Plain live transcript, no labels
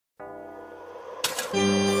I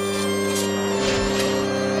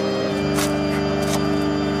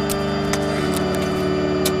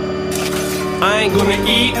ain't gonna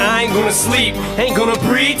eat, I ain't gonna sleep, ain't gonna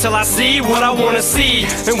breathe till I see what I wanna see.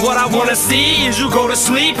 And what I wanna see is you go to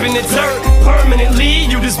sleep in the dirt permanently,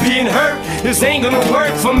 you just being hurt. This ain't gonna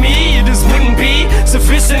work for me, it just wouldn't be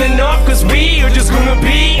sufficient enough, cause we are just gonna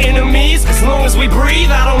be enemies. As long as we breathe,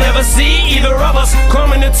 I don't ever see either of us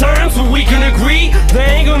coming to terms where we can agree. There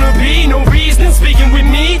ain't gonna be no reason speaking with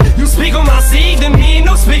me. You speak on my seed, then me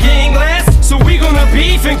no speaking English. So we gonna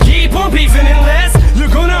beef and keep on beefing unless you're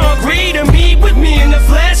gonna agree to meet with me in the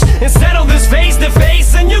flesh and settle this face to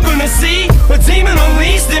face. And you're gonna see a demon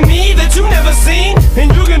unleashed in me that you never seen.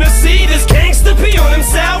 And you're gonna see this gangster pee on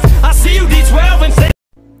himself. I see you D12 and say,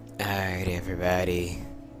 alright everybody,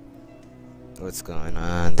 what's going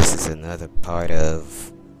on? This is another part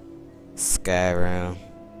of Skyrim.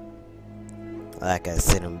 Like I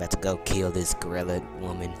said, I'm about to go kill this gorilla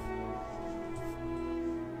woman.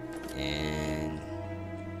 And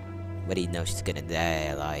what do you know, she's gonna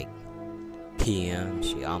die like PM.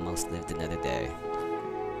 She almost lived another day.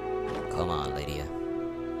 Come on, Lydia.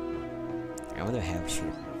 I wonder how we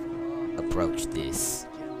should approach this.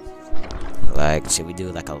 Like, should we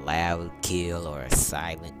do like a loud kill or a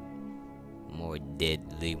silent, more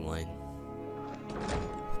deadly one?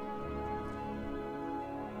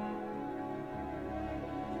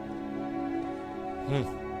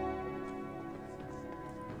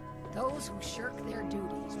 Those who shirk their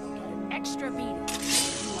duties will get an extra beating.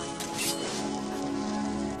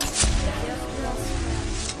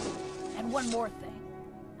 And one more thing.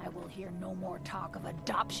 I will hear no more talk of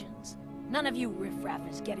adoptions. None of you riffraff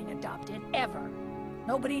is getting adopted, ever.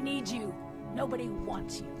 Nobody needs you. Nobody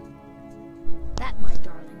wants you. That, my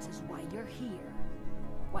darlings, is why you're here.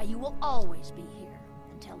 Why you will always be here.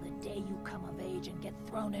 Until the day you come of age and get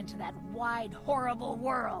thrown into that wide, horrible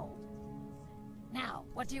world. Now,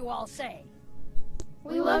 what do you all say?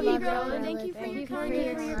 We love you, Grella. Thank you for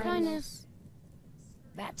your kindness.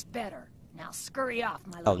 That's better. Now scurry off,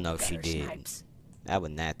 my Oh little no, she gutter did. snipes. I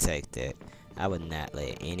would not take that. I would not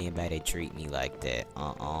let anybody treat me like that.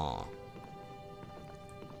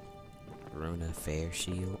 Runa Fair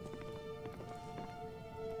Shield.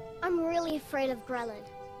 I'm really afraid of Grella.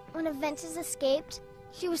 When Aventus escaped,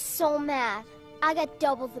 she was so mad. I got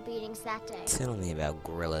double the beatings that day. Tell me about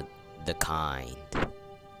Gorilla the Kind.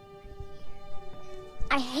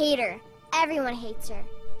 I hate her. Everyone hates her.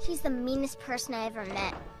 She's the meanest person I ever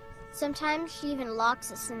met. Sometimes she even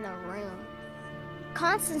locks us in the room.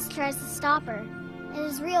 Constance tries to stop her, and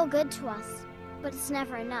is real good to us, but it's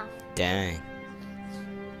never enough. Dang.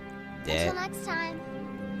 Until next time.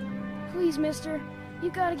 Please, mister, you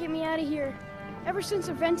gotta get me out of here. Ever since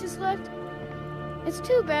Aventus left, it's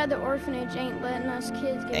too bad the orphanage ain't letting us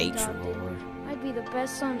kids get adopted. I'd be the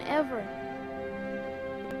best son ever.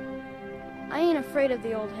 I ain't afraid of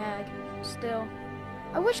the old hag, still.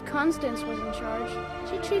 I wish Constance was in charge.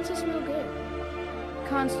 She treats us real good.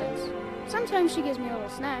 Constance. Sometimes she gives me little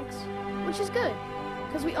snacks, which is good,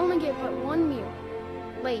 because we only get but one meal.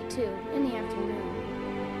 Late, too, in the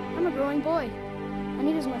afternoon. I'm a growing boy. I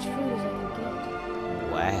need as much food as I can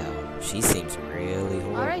get. Wow, she seems really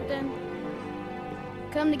horrible. Alright then.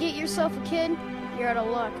 Come to get yourself a kid? You're out of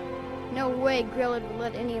luck. No way Grillad will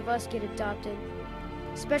let any of us get adopted.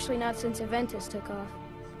 Especially not since Aventus took off.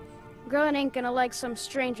 Grillad ain't gonna like some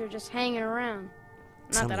stranger just hanging around.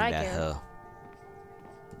 Not that I care.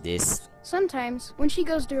 This. Sometimes, when she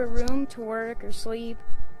goes to her room to work or sleep,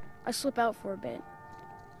 I slip out for a bit.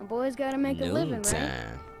 A boy's gotta make a living,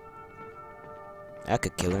 right? I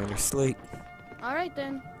could kill her in her sleep. Alright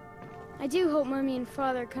then. I do hope Mommy and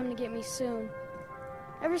Father come to get me soon.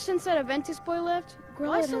 Ever since that Aventus boy left,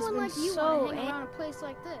 Grillad has been like you so hang around a place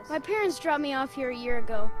like this? My parents dropped me off here a year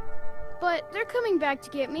ago. But they're coming back to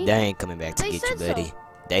get me. They ain't coming back to get you, buddy. So.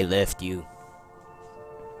 They left you.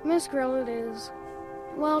 Miss Grillad is...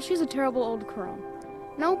 well, she's a terrible old crone.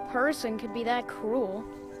 No person could be that cruel.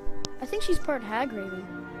 I think she's part hag raven.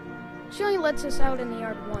 She only lets us out in the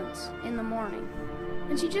yard once, in the morning.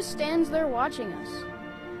 And she just stands there watching us.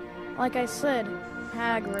 Like I said,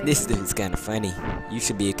 hag raven. This dude's kind of funny. You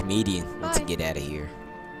should be a comedian once you get out of here.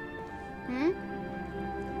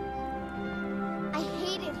 I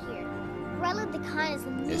hate it here. Grella the Kind is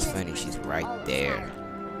the meanest. It's funny, she's right there.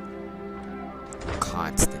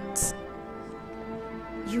 Constance.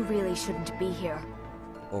 You really shouldn't be here.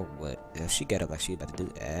 Or what? If she got up like she about to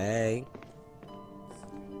do. Hey.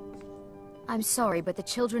 I'm sorry, but the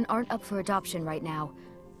children aren't up for adoption right now.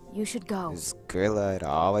 You should go. Is Grilla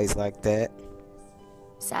always like that?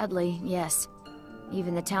 Sadly, yes.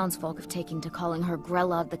 Even the townsfolk have taken to calling her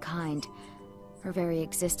Grella the Kind. Her very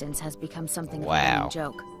existence has become something of a Wow. running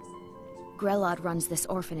joke. Grelod runs this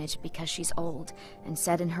orphanage because she's old and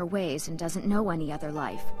set in her ways and doesn't know any other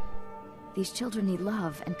life. These children need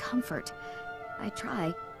love and comfort. I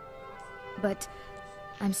try. But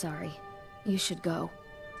I'm sorry. You should go.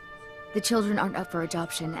 The children aren't up for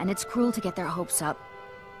adoption, and it's cruel to get their hopes up.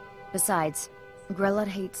 Besides, Grelod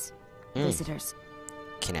hates visitors.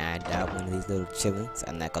 Can I adopt one of these little chillins?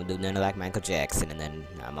 I'm not gonna do nothing like Michael Jackson, and then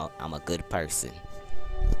I'm a good person.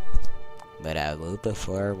 But I will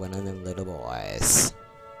prefer one of them little boys.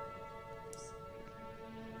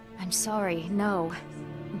 I'm sorry, no.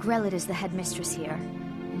 Grelod is the headmistress here,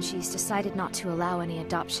 and she's decided not to allow any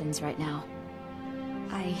adoptions right now.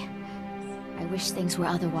 I wish things were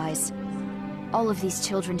otherwise. All of these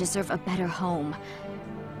children deserve a better home,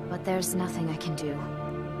 but there's nothing I can do.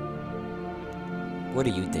 What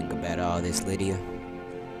do you think about all this, Lydia?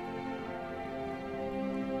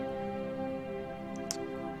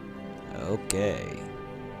 Okay.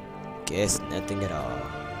 Guess nothing at all.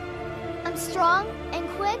 I'm strong and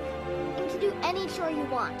quick and can do any chore you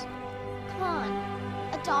want. Come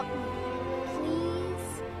on, adopt me,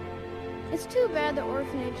 please. It's too bad the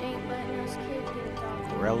orphanage ain't letting us kids get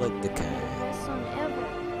adopted. Relic the kind. Best son ever.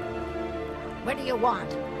 What do you want?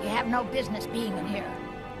 You have no business being in here.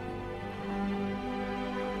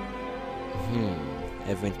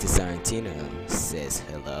 Event Sorrentino says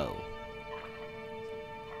hello.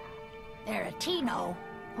 Tino?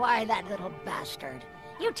 Why, that little bastard.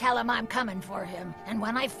 You tell him I'm coming for him, and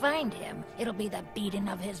when I find him, it'll be the beating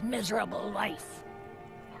of his miserable life.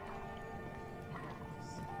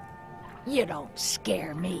 You don't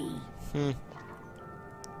scare me.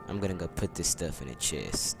 I'm gonna go put this stuff in a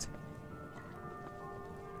chest.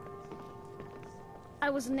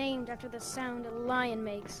 I was named after the sound a lion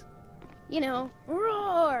makes. You know,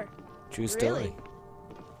 roar! True story. Really?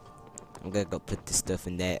 I'm gonna go put this stuff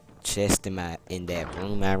in that chest in that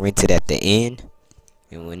room I rented at the inn.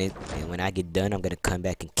 And when I get done, I'm gonna come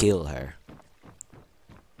back and kill her.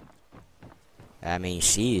 I mean,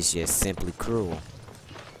 she is just simply cruel.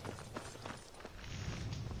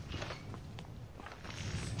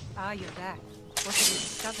 Ah, you're back. What have you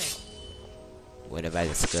discovered? What have I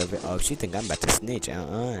discovered? Oh, she think I'm about to snitch.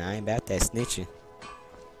 I ain't about that snitching.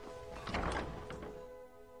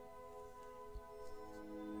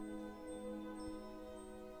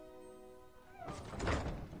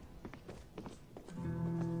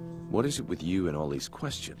 What is it with you and all these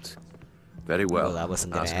questions? Very well. Well, I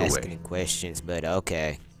wasn't gonna ask any questions, but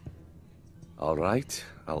okay. All right,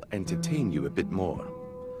 I'll entertain you a bit more.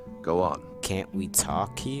 Go on. Can't we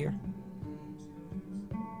talk here?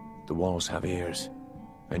 The walls have ears,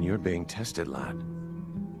 and you're being tested, lad.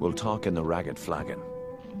 We'll talk in the ragged flagon.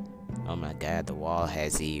 Oh my god, the wall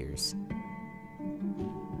has ears.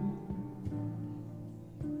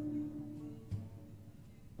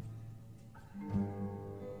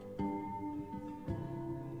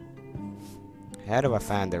 How do I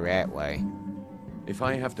find the right way? If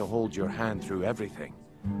I have to hold your hand through everything,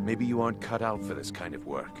 maybe you aren't cut out for this kind of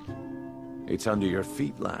work. It's under your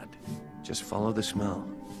feet, lad. Just follow the smell.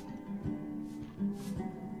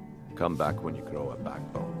 Come back when you grow a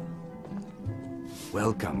backbone.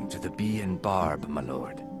 Welcome to the Bee and Barb, my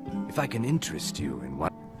lord. If I can interest you in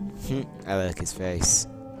what... I like his face.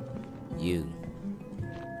 You.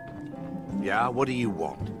 Yeah, what do you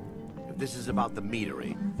want? If this is about the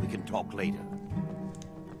meadery, we can talk later.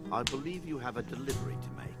 I believe you have a delivery to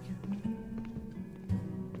make.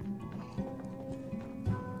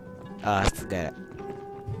 Oh, I forgot.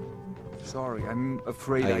 Sorry, I'm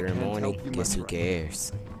afraid I You're can't in mourning? help you Guess who much.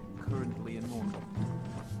 cares? Currently in mourning.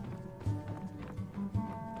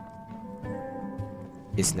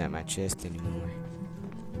 It's not my chest anymore.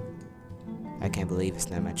 I can't believe it's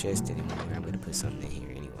not my chest anymore. I'm gonna put something in here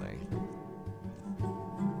anyway.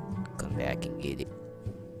 Come back and get it.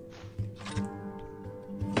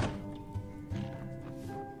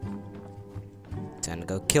 Time to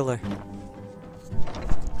go kill her.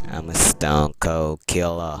 I'm a stone cold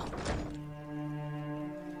killer.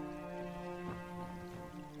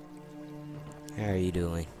 How are you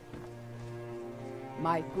doing?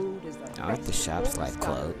 My food is the Aren't the best shops in like Skyrim.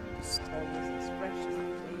 closed? Always as fresh as the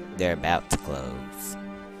day. They're about to close.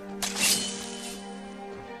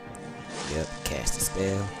 Yep, cast a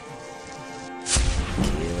spell.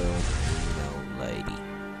 Kill no lady.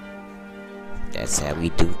 That's how we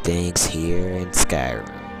do things here in Skyrim.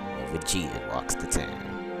 Where Vegeta walks the town.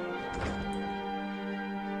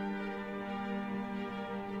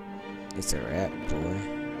 It's a wrap,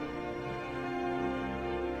 boy.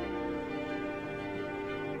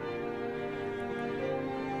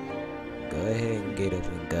 Go ahead and get up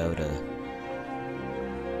and go to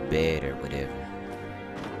bed or whatever.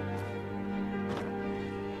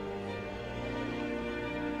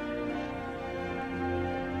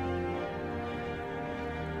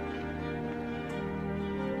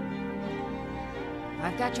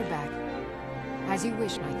 I've got your back. As you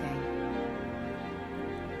wish, my thing.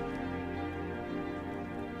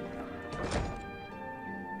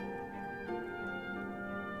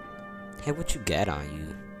 Hey, what you got on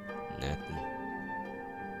you? Nothing.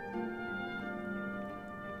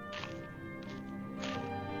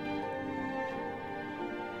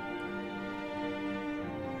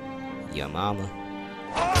 Your mama.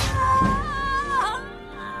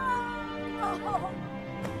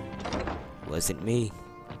 Wasn't me.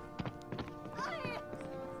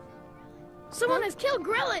 Someone has killed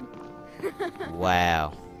Grillin!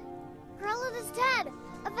 Wow. Grillin is dead!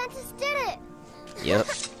 Aventus did it! Yep.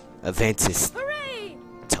 Aventus. Hooray!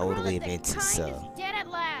 Totally Grillin the Aventus, Kind so. is dead at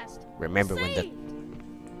last. Remember when the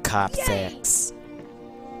cops asked?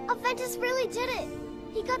 Aventus really did it!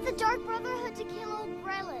 He got the Dark Brotherhood to kill old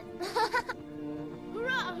Grillin.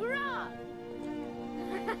 Hurrah! Hurrah!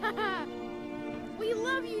 We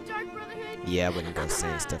love you, Dark Brotherhood! Yeah, I wouldn't go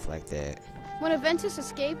saying stuff like that. When Aventus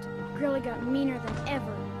escaped, Grilla got meaner than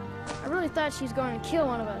ever. I really thought she was going to kill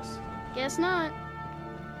one of us. Guess not.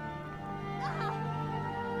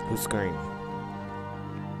 Who's screaming?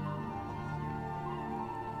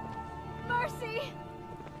 Mercy!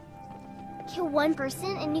 Kill one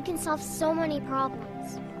person and you can solve so many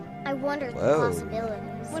problems. I wonder the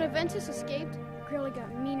possibilities. When Aventus escaped, Grilla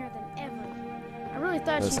got meaner than ever. I really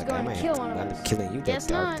thought she was going to kill one of us. I'm killing you, that Guess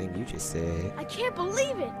dark not. thing you just said. I can't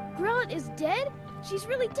believe it! Grellet is dead? She's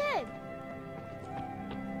really dead!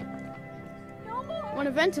 No more. When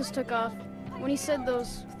Aventus took off, when he said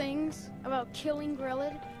those things about killing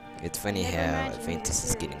Grellet, It's funny Never how imagined Aventus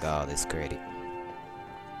is getting all this credit.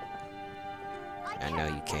 I know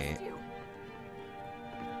you can't.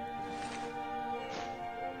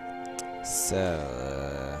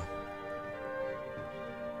 So,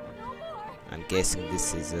 I'm guessing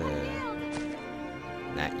this is,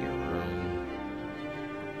 not your room.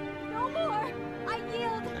 No more! I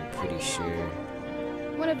yield! I'm pretty sure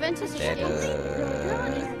when Aventus that, escaped,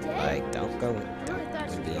 Grellet is dead. like, don't go, I really thought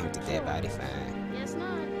she don't was be going into to dead kill body her. fine. Guess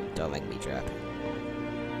not. Don't make me drop it.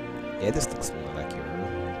 Yeah, this looks more like your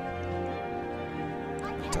room.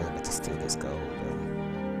 I'm totally about to steal this gold, though.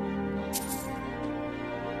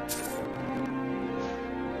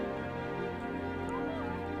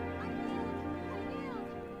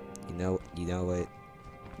 You know what?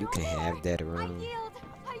 You can have that room.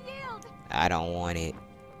 I don't want it.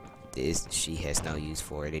 She has no use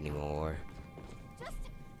for it anymore. Just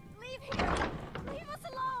leave here! Leave us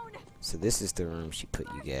alone! So this is the room she put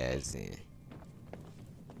you guys in.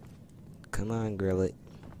 Come on, Grillet.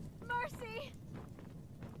 Mercy!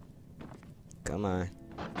 Come on.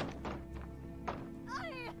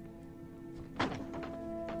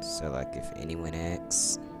 So, like, if anyone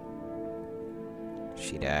asks,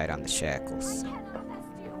 she died on the shackles.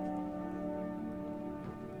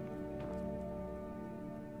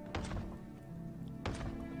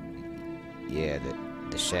 Yeah,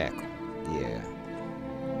 the shackle. Yeah.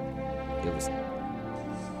 It was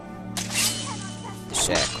the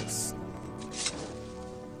shackles.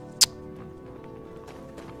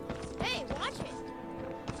 Hey, watch it!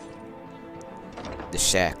 The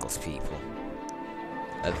shackles, people.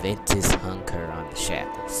 Aventus hung her on the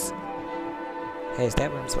shackles. Hey, is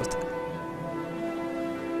that where I'm supposed to go?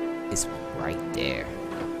 It's right there.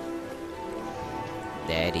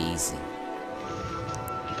 That easy.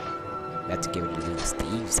 Got to give it to the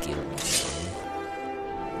Steve skill.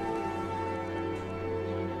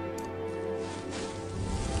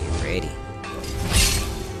 Get ready.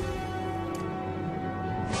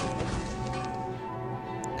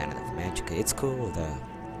 Not enough magic. It's cool though.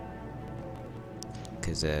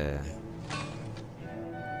 Cause I'm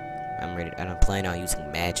ready. I don't plan on using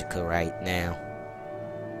Magicka right now.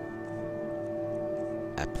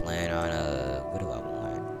 I plan on what do I want?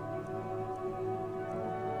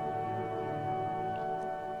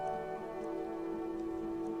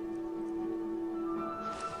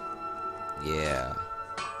 Yeah.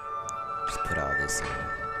 Just put all this in.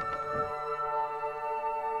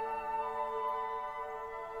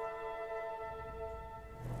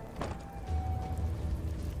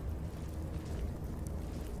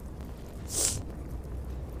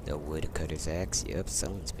 The woodcutter's axe. Yep,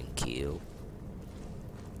 someone's been killed.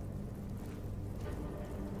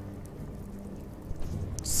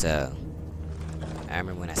 So, I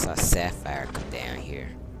remember when I saw Sapphire come down here.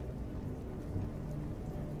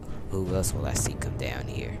 Who else will I see come down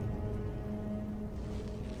here?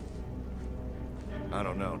 I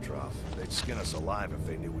don't know, Trough. They'd skin us alive if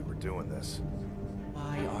they knew we were doing this.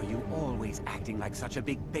 Why are you always acting like such a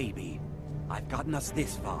big baby? I've gotten us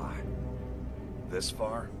this far. This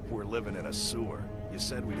far? We're living in a sewer. You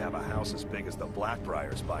said we'd have a house as big as the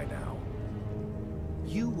Blackbriars by now.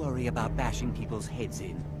 You worry about bashing people's heads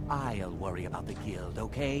in. I'll worry about the guild,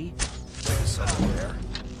 okay? There's someone there.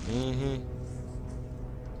 Mm-hmm.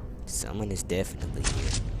 Someone is definitely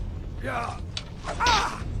here. Yeah.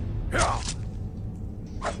 Ah! Yeah.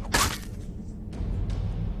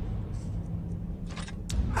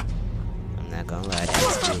 I'm not gonna lie, that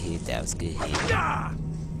was good hit. That was good hit. Yeah.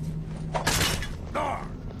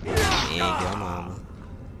 And your mama.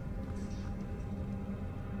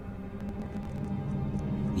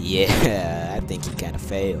 Yeah, I think he kind of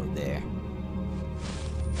failed there.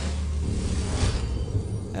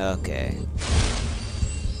 Okay.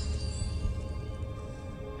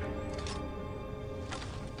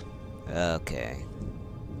 Okay.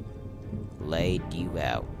 Laid you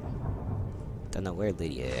out. Don't know where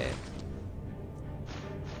Lydia at.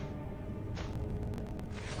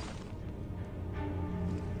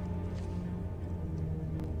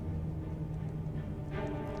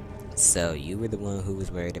 So you were the one who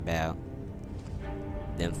was worried about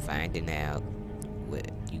them finding out what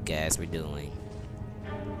you guys were doing.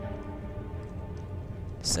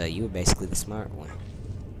 So you were basically the smart one.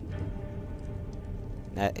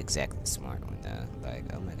 Not exactly the smart one though. Like,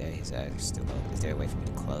 oh my god, his eyes are still open. Is there a way for me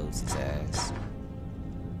to close his eyes?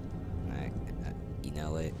 Like, you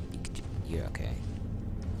know what? You're okay.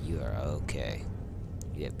 You are okay.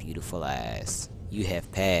 You have beautiful eyes. You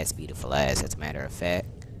have past beautiful eyes, as a matter of fact.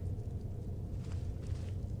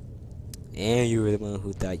 And you were the one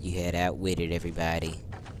who thought you had outwitted everybody.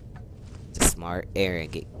 The smart,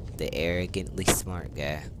 the arrogantly smart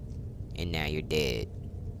guy. And now you're dead.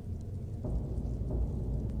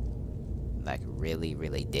 Like really,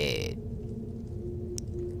 really dead.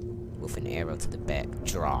 With an arrow to the back.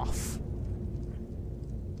 Droff.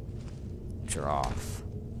 Droff.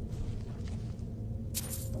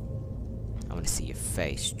 I want to see your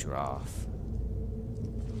face, Droff.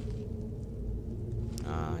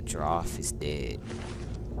 Droff is dead.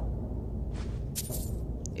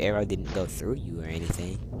 Arrow didn't go through you or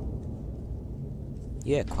anything.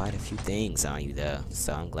 You had quite a few things on you though,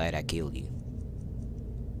 so I'm glad I killed you.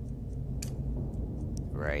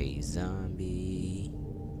 Ray zombie.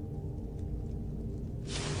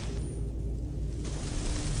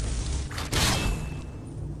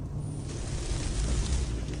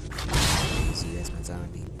 Use you as my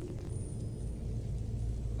zombie.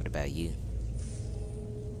 What about you?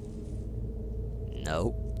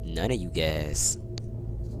 Nope, none of you guys.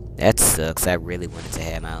 That sucks. I really wanted to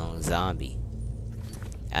have my own zombie.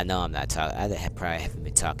 I know I'm not talking. I probably haven't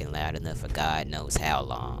been talking loud enough for God knows how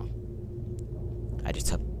long. I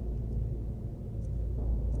just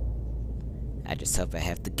hope I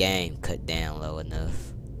have the game cut down low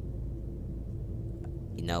enough.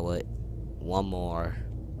 You know what? One more.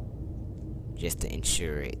 Just to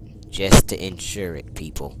ensure it. Just to ensure it,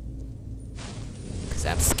 people. Because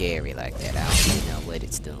I'm scary like that. I don't really know what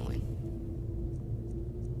it's doing.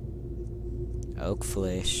 Oak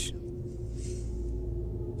flesh.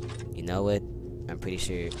 You know what? I'm pretty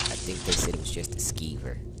sure. I think they said it was just a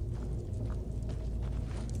skeever.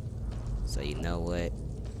 So you know what?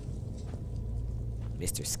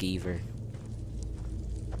 Mr. Skeever.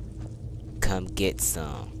 Come get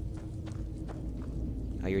some.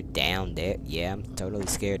 Oh, you're down there? Yeah, I'm totally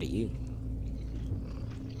scared of you.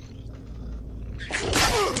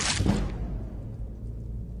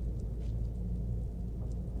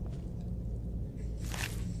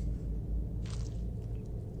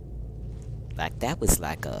 Like, that was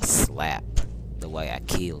like a slap, the way I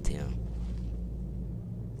killed him.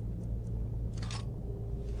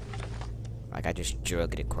 Like, I just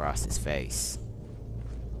drug it across his face.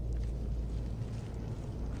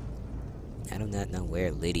 I do not know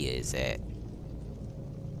where Lydia is at.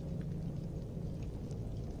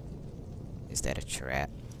 Is that a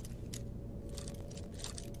trap?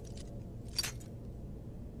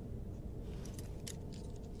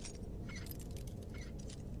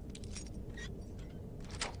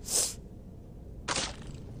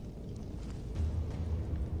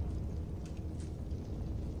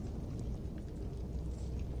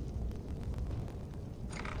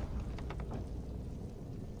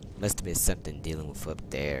 Must have been something dealing with up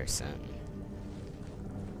there or something.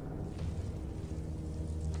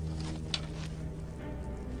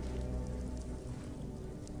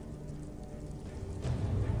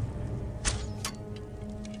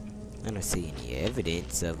 I don't see any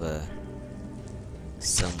evidence of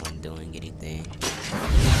someone doing anything.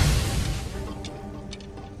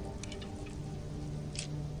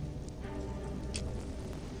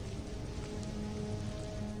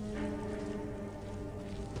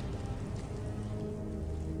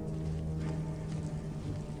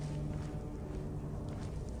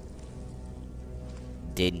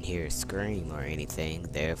 didn't hear a scream or anything,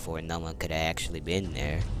 therefore no one could have actually been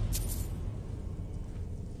there.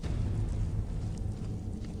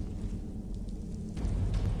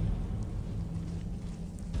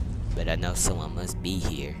 But I know someone must be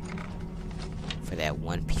here for that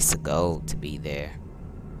one piece of gold to be there.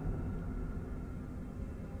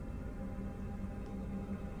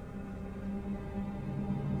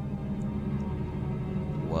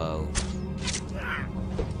 Whoa.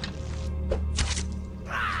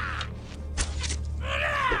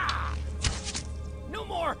 No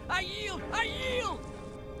more! I yield! I yield!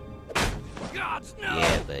 Gods, no!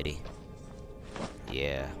 Yeah, buddy.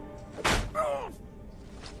 Yeah.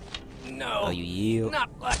 No! Oh, you yield? Not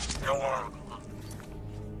like...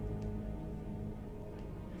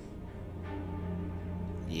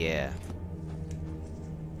 Yeah.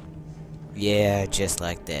 Yeah, just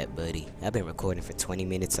like that, buddy. I've been recording for 20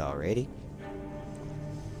 minutes already.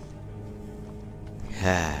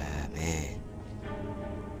 Ah, man.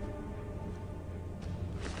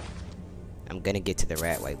 I'm gonna get to the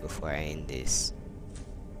rat way before I end this.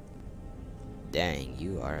 Dang,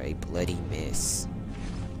 you are a bloody mess.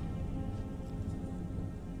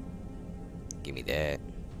 Give me that.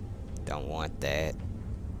 Don't want that.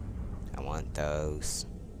 I want those.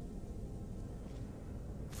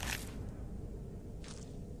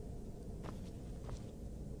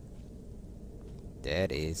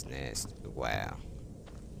 That is nasty. Wow.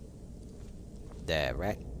 That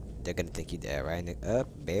right? They're gonna think you dead, right? Up,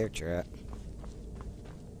 bear trap.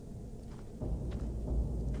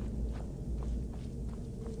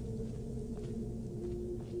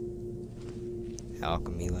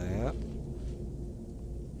 Alchemy lab.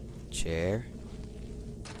 Chair.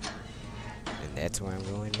 And that's where I'm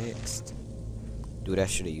going next. Dude, I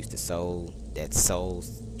should have used that soul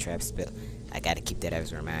trap spell. I gotta keep that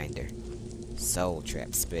as a reminder. Soul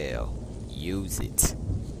trap spell. Use it.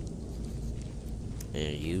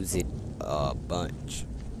 And use it a bunch.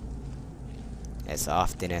 As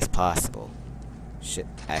often as possible.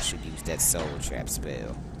 I should use that soul trap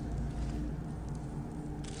spell.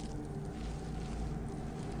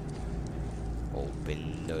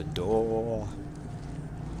 Open the door.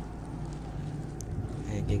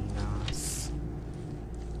 Hanging nice.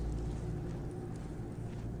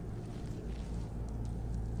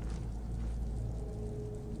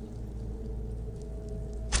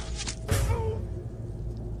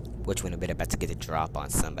 Which one a bit about to get a drop on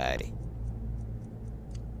somebody?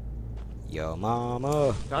 Yo,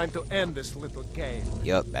 mama. Time to end this little game.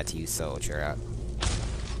 Yup, about to use soul trap.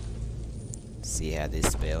 See how this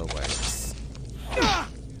spell works. I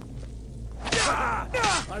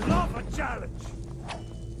love a challenge.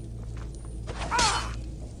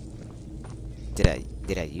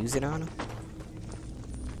 Did I use it on him?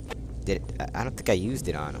 I don't think I used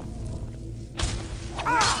it on him.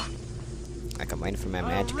 Like, I'm waiting for my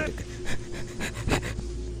magic to go.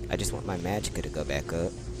 I just want my magic to go back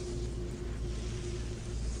up.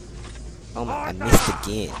 Oh my, I missed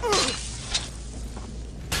again.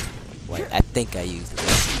 Wait, I think I used it.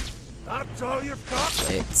 That's all you've got?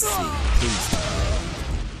 Let's see. Please.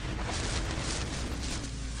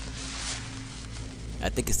 I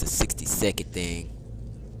think it's the 60-second thing.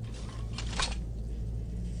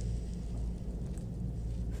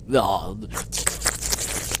 Oh.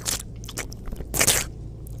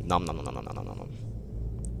 Nom nom nom nom nom nom nom.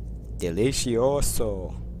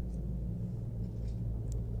 Delicioso.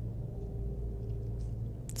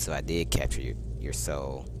 So I did capture your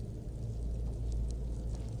soul.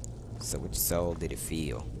 So which soul did it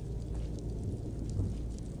feel?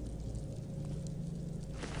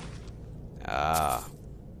 Ah.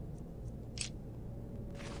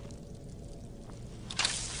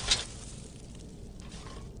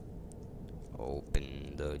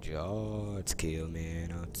 Open the jar. It's kill, man.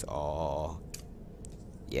 That's all.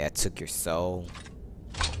 Yeah, I took your soul.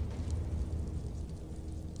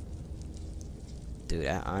 Dude,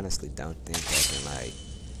 I honestly don't think I can, like,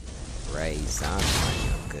 raise zombie on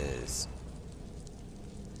him, cause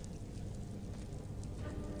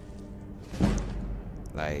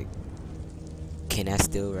like, can I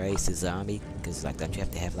still raise the zombie? Cause like, don't you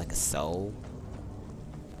have to have like a soul?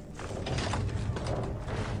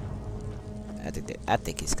 I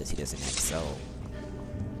think it's cause he doesn't have a soul.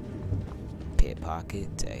 Pit pocket,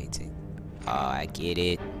 18. Oh, I get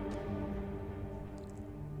it.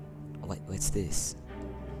 What's this?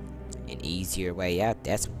 An easier way out,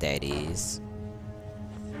 that's what that is.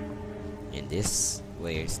 And this,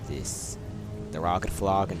 where's this? The rocket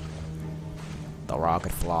flogging. The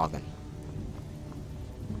rocket flogging.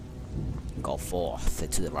 Go forth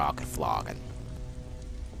into the rocket flogging.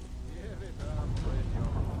 Give it up,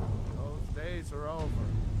 Those days days are over.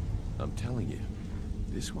 I'm telling you,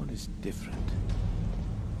 this one is different.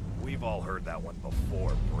 We've all heard that one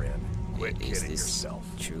before, Bryn. Quit Is kidding this yourself.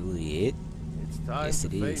 truly it? It's time Yes, to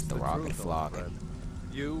it face is. The the rocket truth, old flogging. friend.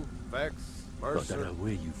 You, Vex, I don't Mercer, know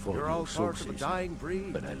where you find you're your all part of a sources, dying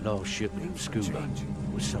breed. but that last shipment of scuba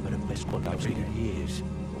was some of the best ones I've seen in years.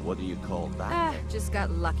 What do you call that? Ah, just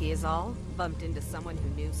got lucky is all. Bumped into someone who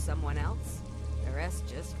knew someone else. The rest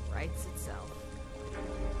just writes itself.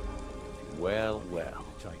 Well, well.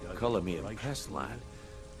 Color me impressed, lad.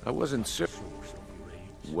 I wasn't certain.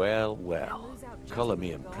 Well, well. Color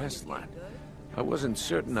me impressed, lad. I wasn't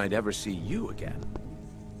certain I'd ever see you again.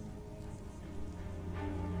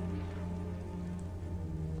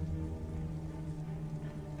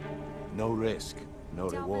 No risk, no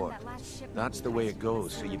reward. That's the way it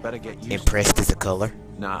goes, so you better get used to it. Impressed is a color.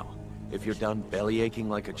 Now, if you're done belly aching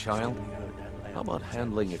like a child, how about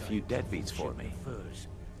handling a few deadbeats for me?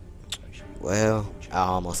 Well, I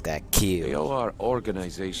almost got They killed. owe our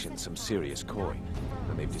organization some serious coin,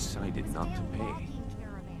 and they've decided not to pay.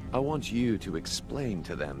 I want you to explain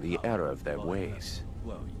to them the error of their ways.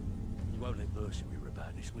 Well, you won't let Mercy hear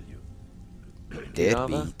about this, will you?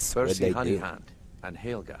 Deadbeats. What'd Percy they do? Honeyhand, and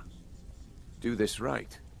Helga. Do this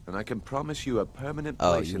right, and I can promise you a permanent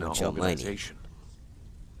Oh, place you in our want your money. organization.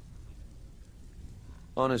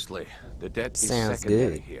 Honestly, the debt is Sounds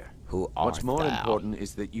secondary good. here. Who What's art more thou? important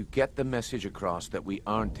is that you get the message across that we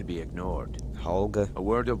aren't to be ignored. Holga. A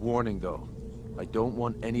word of warning, though. I don't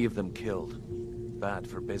want any of them killed. Bad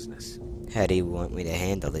for business. How do you want me to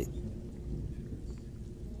handle it?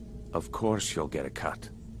 Of course you'll get a cut.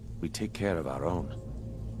 We take care of our own.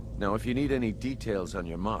 Now, if you need any details on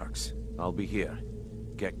your marks, I'll be here.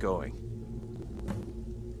 Get going.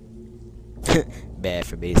 Bad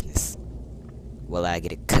for business. Will I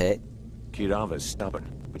get a cut? Kirava's stubborn,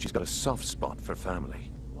 but she's got a soft spot for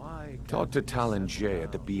family. Talk to Talon J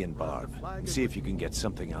at the Bee and Barb, and see if you can get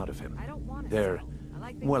something out of him. They're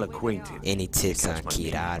well acquainted. Any tips on That's my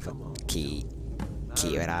name.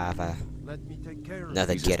 Kirava? Let me take care of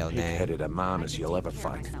Another He's ghetto as name. pig-headed a man as you'll ever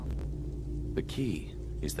fight. The key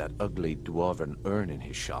is that ugly dwarven urn in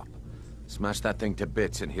his shop. Smash that thing to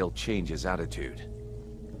bits and he'll change his attitude.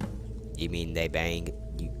 You mean they bang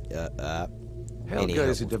you Helga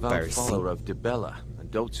is a devout Percy. follower of Dibella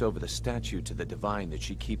and dotes over the statue to the divine that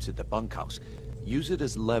she keeps at the bunkhouse. Use it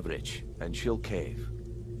as leverage and she'll cave.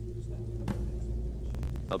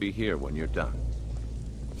 I'll be here when you're done.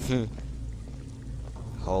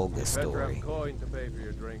 Holga Better story. have coin to pay for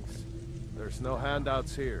your drinks. There's no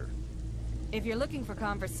handouts here. If you're looking for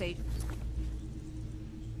conversation...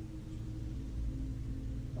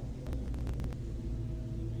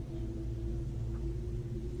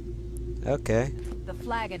 Okay. The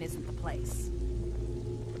flagon isn't the place.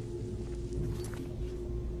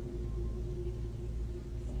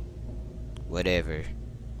 Whatever.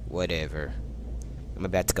 Whatever. I'm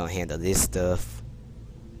about to go handle this stuff.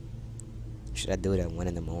 Should I do it at 1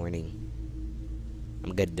 in the morning?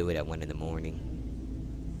 I'm gonna do it at 1 in the morning.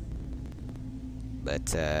 But,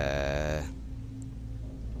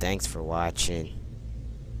 thanks for watching.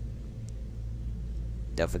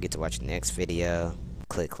 Don't forget to watch the next video.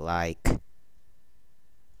 Click like,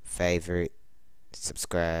 favorite,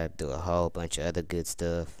 subscribe, do a whole bunch of other good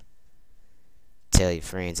stuff. Tell your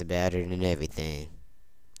friends about it and everything.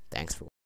 Thanks for watching.